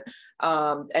transplant,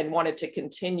 and wanted to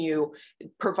continue,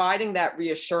 providing that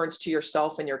reassurance to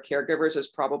yourself and your caregivers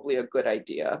is probably a good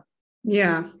idea.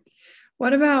 Yeah.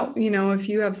 What about, if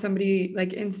you have somebody like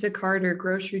Instacart or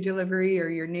grocery delivery, or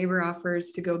your neighbor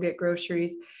offers to go get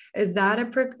groceries, is that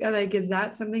is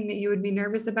that something that you would be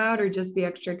nervous about, or just be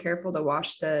extra careful to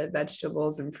wash the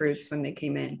vegetables and fruits when they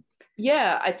came in?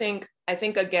 Yeah, I think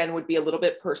again would be a little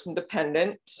bit person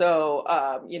dependent. So,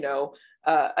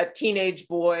 a teenage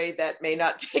boy that may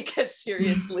not take as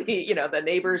seriously, the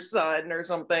neighbor's son or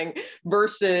something,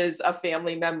 versus a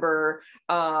family member,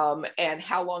 and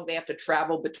how long they have to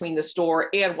travel between the store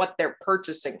and what they're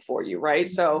purchasing for you, right?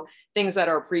 So things that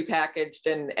are prepackaged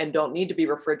and don't need to be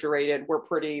refrigerated, we're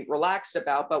pretty relaxed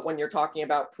about. But when you're talking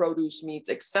about produce, meats,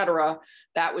 etc.,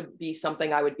 that would be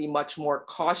something I would be much more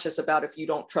cautious about if you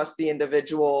don't trust the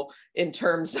individual in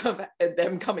terms of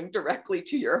them coming directly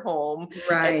to your home,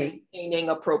 right, and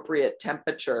appropriate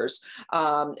temperatures.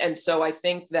 And so I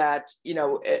think that,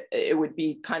 it would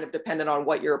be kind of dependent on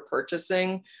what you're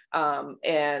purchasing,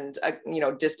 and,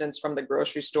 distance from the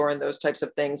grocery store and those types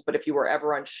of things. But if you were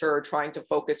ever unsure, trying to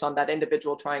focus on that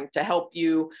individual trying to help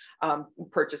you,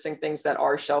 purchasing things that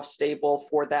are shelf stable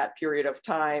for that period of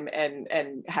time,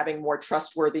 and having more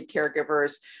trustworthy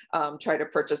caregivers, try to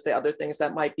purchase the other things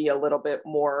that might be a little bit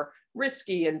more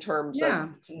risky in terms of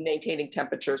maintaining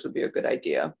temperatures would be a good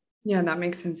idea. Yeah, that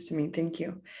makes sense to me. Thank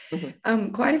you.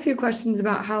 Quite a few questions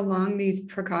about how long these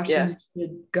precautions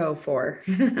should go for.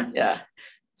 Yeah.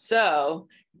 So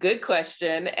good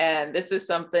question. And this is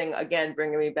something, again,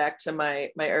 bringing me back to my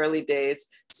early days.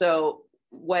 So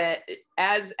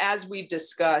as we've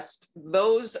discussed,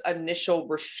 those initial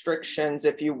restrictions,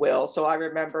 if you will. So I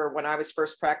remember when I was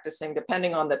first practicing,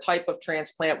 depending on the type of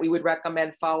transplant, we would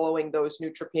recommend following those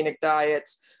neutropenic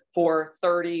diets for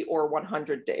 30 or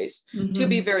 100 days. To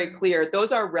be very clear,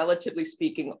 those are, relatively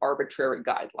speaking, arbitrary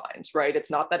guidelines, right? It's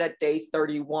not that at day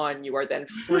 31, you are then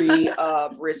free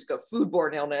of risk of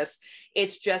foodborne illness.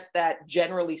 It's just that,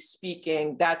 generally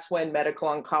speaking, that's when medical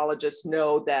oncologists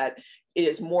know that it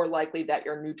is more likely that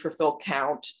your neutrophil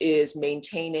count is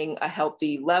maintaining a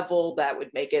healthy level that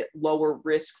would make it lower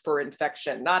risk for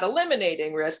infection, not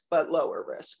eliminating risk, but lower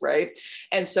risk, right?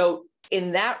 And so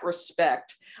in that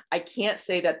respect, I can't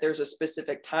say that there's a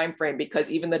specific time frame,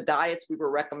 because even the diets we were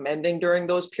recommending during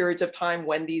those periods of time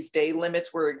when these day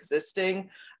limits were existing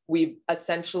we've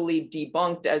essentially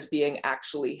debunked as being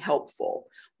actually helpful.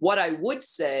 What I would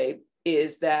say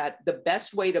is that the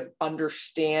best way to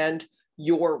understand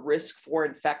your risk for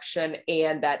infection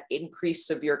and that increased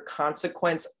severe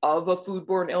consequence of a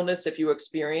foodborne illness, if you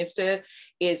experienced it,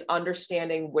 is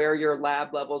understanding where your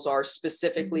lab levels are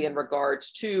specifically in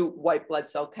regards to white blood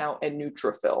cell count and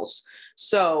neutrophils.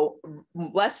 So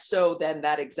less so than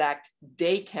that exact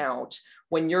day count,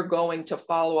 when you're going to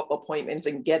follow-up appointments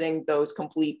and getting those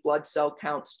complete blood cell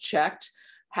counts checked,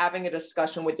 having a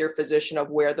discussion with your physician of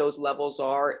where those levels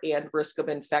are and risk of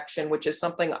infection, which is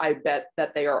something I bet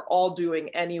that they are all doing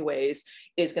anyways,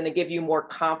 is going to give you more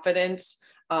confidence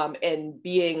and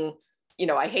being,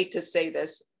 I hate to say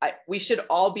this, we should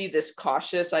all be this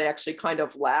cautious. I actually kind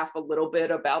of laugh a little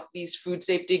bit about these food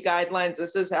safety guidelines.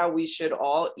 This is how we should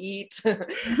all eat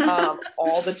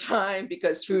all the time,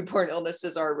 because foodborne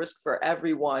illnesses are a risk for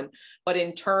everyone. But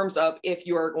in terms of if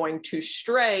you are going to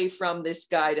stray from this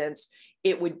guidance,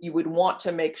 you would want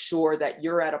to make sure that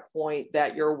you're at a point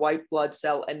that your white blood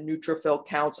cell and neutrophil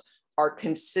counts are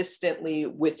consistently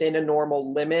within a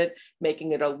normal limit,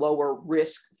 making it a lower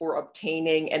risk for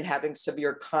obtaining and having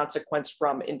severe consequence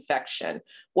from infection.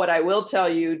 What I will tell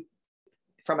you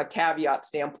from a caveat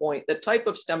standpoint, the type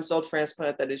of stem cell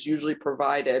transplant that is usually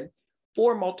provided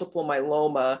for multiple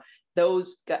myeloma,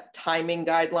 those timing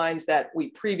guidelines that we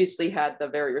previously had the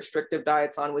very restrictive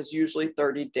diets on was usually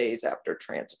 30 days after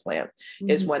transplant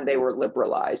is when they were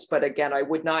liberalized. But again, I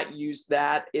would not use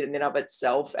that in and of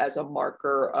itself as a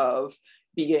marker of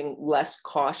being less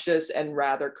cautious, and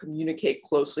rather communicate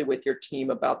closely with your team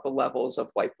about the levels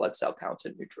of white blood cell counts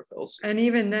and neutrophils. And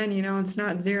even then, it's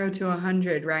not 0 to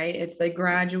 100, right? It's like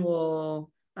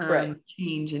gradual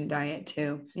change in diet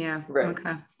too. Yeah. Right.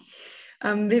 Okay.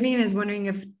 Vivian is wondering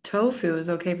if tofu is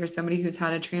okay for somebody who's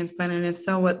had a transplant, and if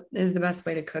so, what is the best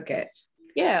way to cook it?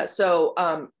 Yeah, so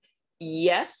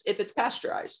yes, if it's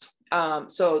pasteurized.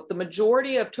 So the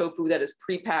majority of tofu that is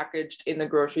prepackaged in the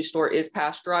grocery store is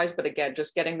pasteurized, but again,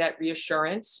 just getting that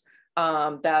reassurance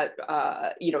that,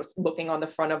 looking on the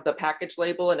front of the package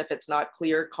label, and if it's not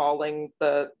clear, calling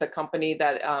the company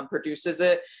that produces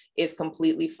it is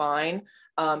completely fine.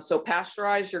 So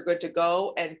pasteurized, you're good to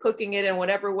go, and cooking it in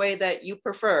whatever way that you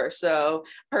prefer. So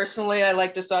personally, I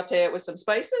like to saute it with some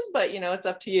spices, but it's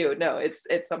up to you. No, it's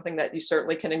something that you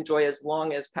certainly can enjoy as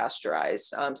long as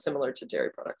pasteurized, similar to dairy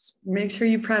products. Make sure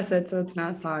you press it so it's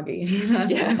not soggy.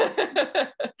 Yeah.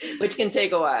 Which can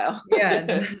take a while.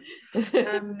 Yes.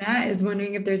 Nat is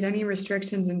wondering if there's any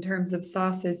restrictions in terms of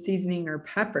sauces, seasoning, or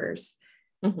peppers.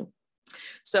 Mm-hmm.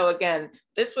 So again,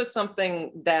 this was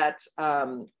something that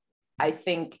I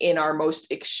think in our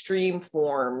most extreme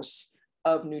forms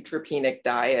of neutropenic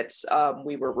diets,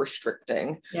 we were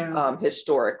restricting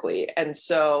historically. And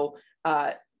so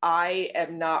I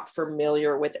am not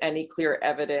familiar with any clear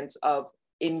evidence of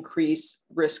increased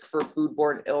risk for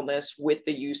foodborne illness with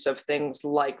the use of things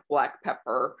like black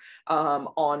pepper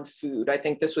on food. I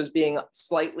think this was being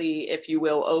slightly, if you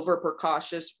will, over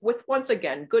precautious with, once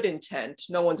again, good intent.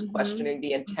 No one's questioning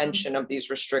the intention of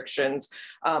these restrictions.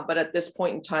 But at this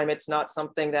point in time, it's not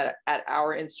something that at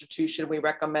our institution we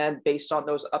recommend based on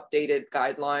those updated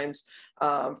guidelines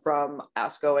from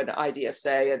ASCO and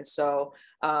IDSA. And so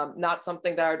not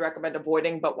something that I would recommend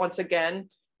avoiding. But once again,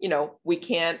 we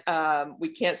can't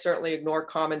certainly ignore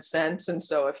common sense. And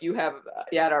so if you have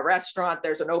at a restaurant,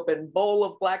 there's an open bowl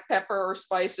of black pepper or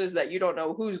spices that you don't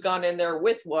know who's gone in there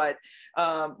with what,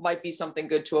 might be something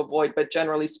good to avoid. But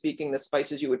generally speaking, the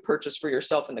spices you would purchase for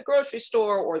yourself in the grocery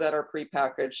store or that are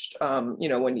prepackaged,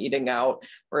 when eating out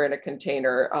or in a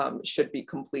container, should be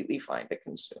completely fine to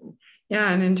consume.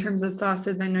 Yeah, and in terms of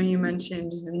sauces, I know you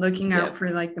mentioned looking out for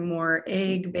like the more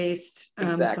egg-based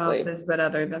sauces, but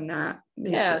other than that,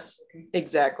 yes,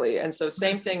 exactly. And so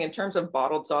same thing in terms of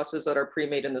bottled sauces that are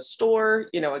pre-made in the store,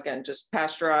 again, just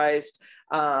pasteurized,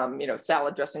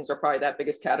 salad dressings are probably that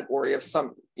biggest category of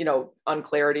some,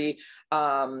 unclarity.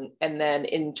 And then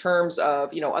in terms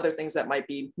of, other things that might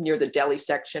be near the deli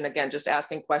section, again, just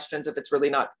asking questions if it's really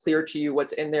not clear to you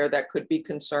what's in there that could be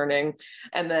concerning.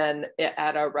 And then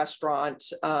at a restaurant,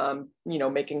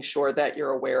 making sure that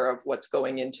you're aware of what's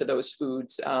going into those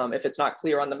foods. If it's not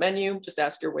clear on the menu, just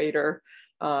ask your waiter,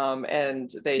 and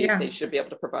they should be able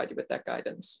to provide you with that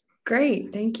guidance.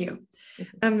 Great, thank you.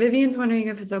 Vivian's wondering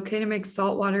if it's okay to make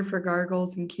salt water for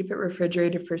gargles and keep it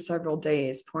refrigerated for several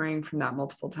days, pouring from that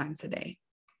multiple times a day.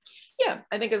 Yeah,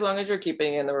 I think as long as you're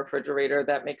keeping it in the refrigerator,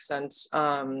 that makes sense.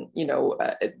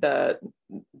 The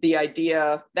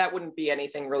idea that wouldn't be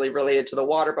anything really related to the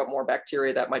water, but more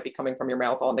bacteria that might be coming from your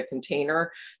mouth on the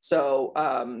container. So,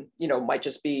 might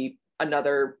just be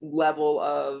another level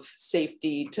of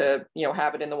safety to,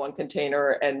 have it in the one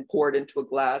container and pour it into a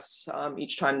glass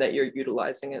each time that you're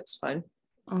utilizing it. It's fine.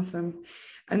 Awesome.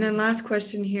 And then last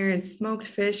question here is smoked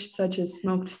fish, such as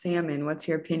smoked salmon. What's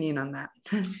your opinion on that?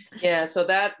 Yeah, so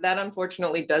that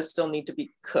unfortunately does still need to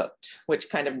be cooked, which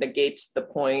kind of negates the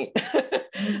point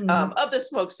of the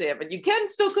smoked salmon. You can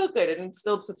still cook it and it's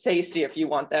still tasty if you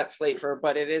want that flavor,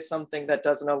 but it is something that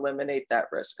doesn't eliminate that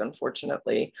risk,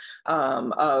 unfortunately,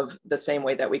 of the same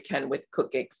way that we can with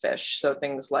cooking fish. So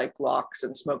things like lox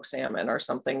and smoked salmon are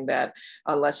something that,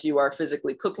 unless you are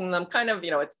physically cooking them, kind of,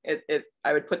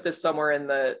 I would put this somewhere in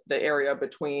the area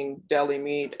between deli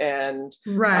meat and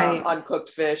uncooked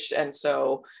fish. And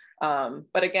so,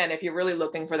 but again, if you're really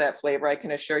looking for that flavor, I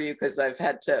can assure you, because I've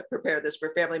had to prepare this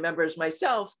for family members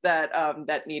myself that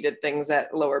that needed things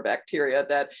that lower bacteria,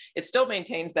 that it still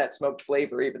maintains that smoked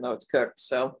flavor even though it's cooked.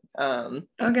 So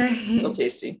okay, still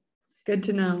tasty. Good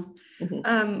to know.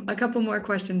 A couple more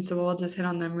questions, so we'll just hit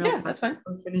on them real quick. That's fine.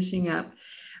 We're finishing up.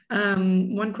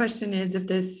 One question is if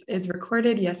this is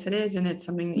recorded. Yes, it is, and it's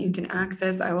something that you can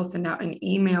access. I will send out an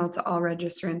email to all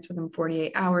registrants within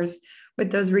 48 hours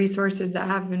with those resources that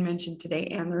have been mentioned today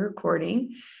and the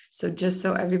recording. So just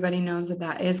so everybody knows that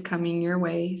that is coming your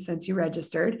way since you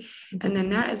registered. And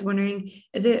then Nat is wondering,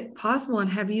 is it possible, and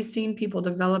have you seen people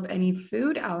develop any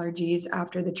food allergies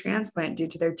after the transplant due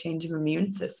to their change of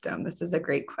immune system? This is a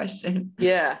great question.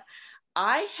 Yeah.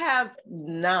 I have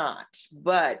not,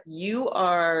 but you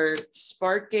are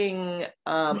sparking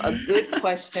a good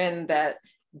question that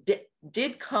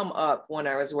did come up when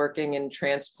I was working in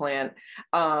transplant.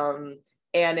 And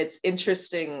it's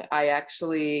interesting. I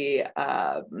actually,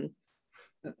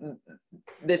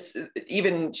 this,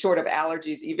 even short of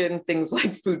allergies, even things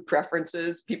like food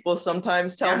preferences, people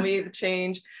sometimes tell me the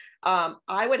change.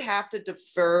 I would have to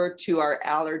defer to our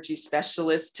allergy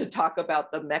specialists to talk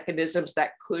about the mechanisms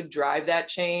that could drive that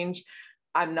change.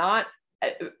 I'm not,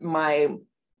 my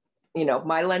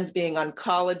lens being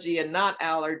oncology and not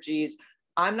allergies,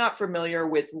 I'm not familiar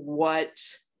with what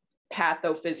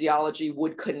pathophysiology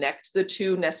would connect the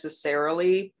two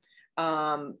necessarily,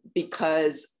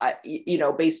 because,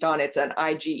 based on it's an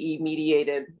IgE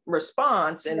mediated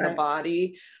response in the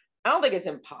body. I don't think it's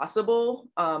impossible,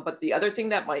 but the other thing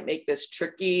that might make this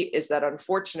tricky is that,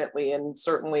 unfortunately, and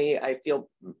certainly I feel,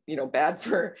 bad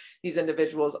for these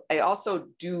individuals, I also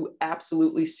do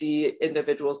absolutely see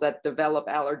individuals that develop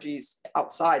allergies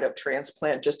outside of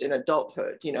transplant, just in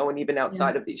adulthood, and even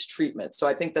outside of these treatments. So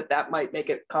I think that might make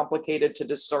it complicated to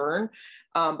discern.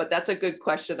 But that's a good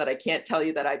question that I can't tell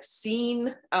you that I've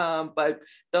seen, but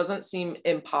doesn't seem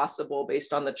impossible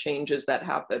based on the changes that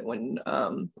happen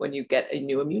when you get a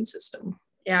new immune system.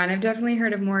 Yeah, and I've definitely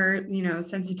heard of more,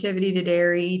 sensitivity to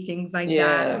dairy, things like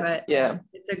that. But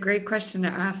it's a great question to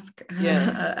ask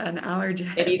an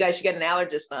allergist. Maybe you guys should get an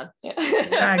allergist on.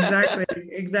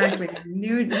 Exactly.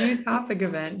 New topic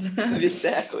event.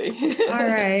 Exactly. All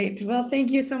right. Well,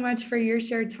 thank you so much for your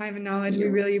shared time and knowledge. We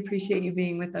really appreciate you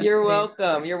being with us. You're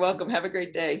welcome. You're welcome. Have a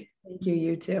great day. Thank you.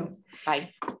 You too. Bye.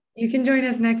 You can join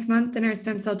us next month in our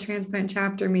stem cell transplant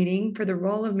chapter meeting for the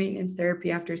role of maintenance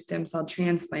therapy after stem cell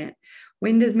transplant.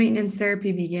 When does maintenance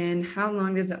therapy begin? How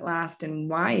long does it last? And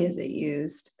why is it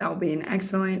used? That will be an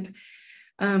excellent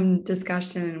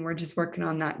discussion. And we're just working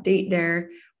on that date there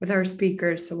with our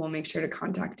speakers. So we'll make sure to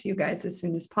contact you guys as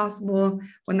soon as possible.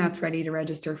 When that's ready to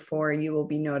register for, you will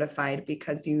be notified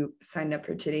because you signed up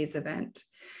for today's event.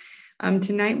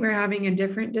 Tonight, we're having a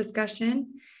different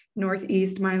discussion.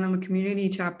 Northeast Myeloma Community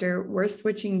Chapter, we're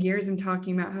switching gears and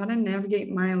talking about how to navigate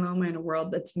myeloma in a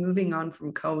world that's moving on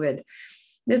from COVID.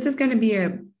 This is going to be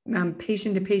a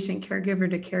patient-to-patient,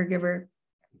 caregiver-to-caregiver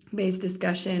based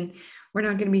discussion. We're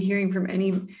not going to be hearing from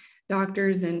any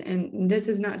doctors, and this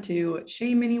is not to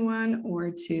shame anyone or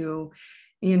to,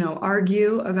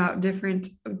 argue about different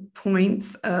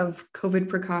points of COVID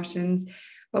precautions,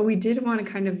 but we did want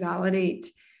to kind of validate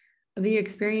the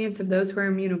experience of those who are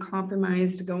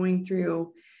immunocompromised going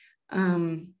through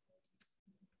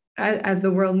as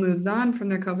the world moves on from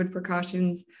their COVID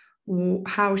precautions.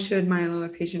 How should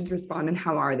myeloma patients respond and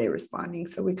how are they responding?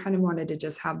 So we kind of wanted to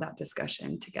just have that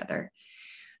discussion together.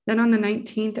 Then on the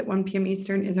 19th at 1 p.m.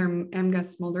 Eastern is our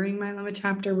MGUS smoldering myeloma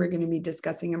chapter. We're going to be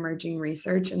discussing emerging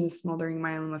research in the smoldering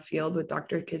myeloma field with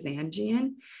Dr.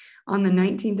 Kazanjian. On the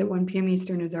 19th at 1 p.m.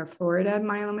 Eastern is our Florida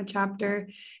myeloma chapter.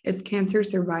 It's cancer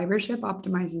survivorship,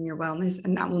 optimizing your wellness,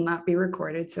 and that will not be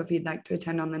recorded. So if you'd like to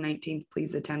attend on the 19th,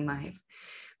 please attend live.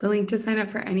 The link to sign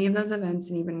up for any of those events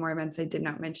and even more events I did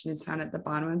not mention is found at the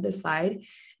bottom of the slide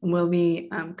and will be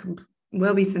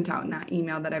sent out in that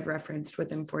email that I've referenced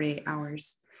within 48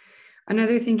 hours.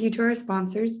 Another thank you to our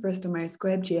sponsors, Bristol Myers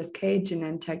Squibb, GSK,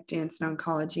 Genentech, Janssen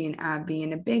Oncology, and AbbVie.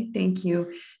 And a big thank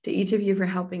you to each of you for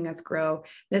helping us grow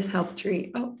this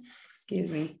HealthTree,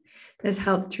 this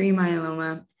HealthTree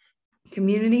myeloma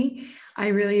community. I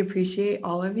really appreciate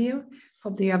all of you.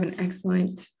 Hope that you have an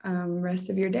excellent rest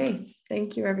of your day.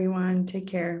 Thank you, everyone. Take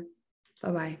care.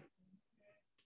 Bye-bye.